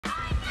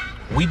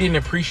we didn't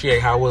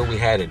appreciate how well we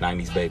had it,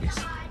 90s babies.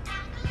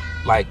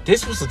 Like,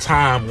 this was a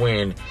time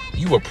when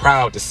you were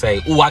proud to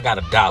say, "Ooh, I got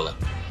 $1."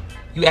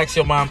 You asked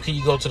your mom, "Can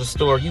you go to the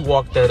store?" You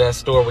walked out of that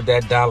store with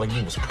that $1 and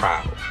you was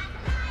proud.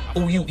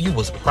 Ooh, you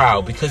was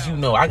proud because you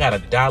know I got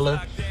 $1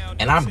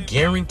 and I'm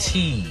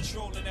guaranteed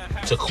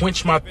to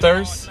quench my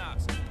thirst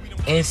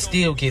and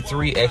still get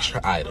 3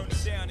 extra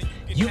items.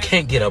 You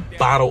can't get a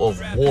bottle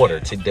of water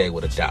today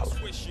with $1.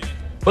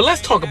 But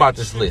let's talk about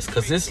this list,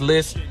 because this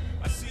list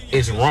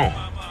is wrong.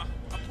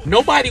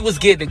 Nobody was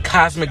getting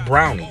cosmic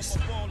brownies.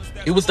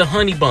 It was the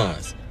honey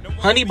buns.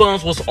 Honey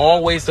buns was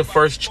always the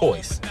first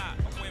choice.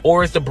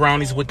 Or it's the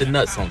brownies with the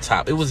nuts on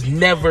top. It was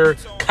never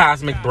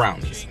cosmic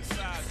brownies.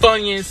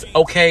 Funyuns,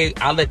 okay,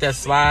 I'll let that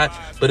slide.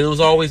 But it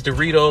was always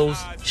Doritos,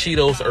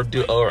 Cheetos,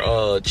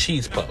 or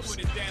Cheese Puffs.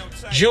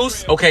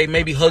 Juice, okay,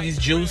 maybe Huggies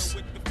juice.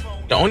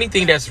 The only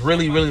thing that's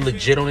really, really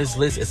legit on this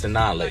list is the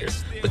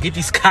non-layers. But get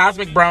these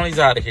cosmic brownies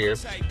out of here.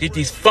 Get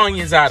these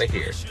Funyuns out of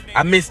here.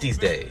 I miss these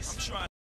days.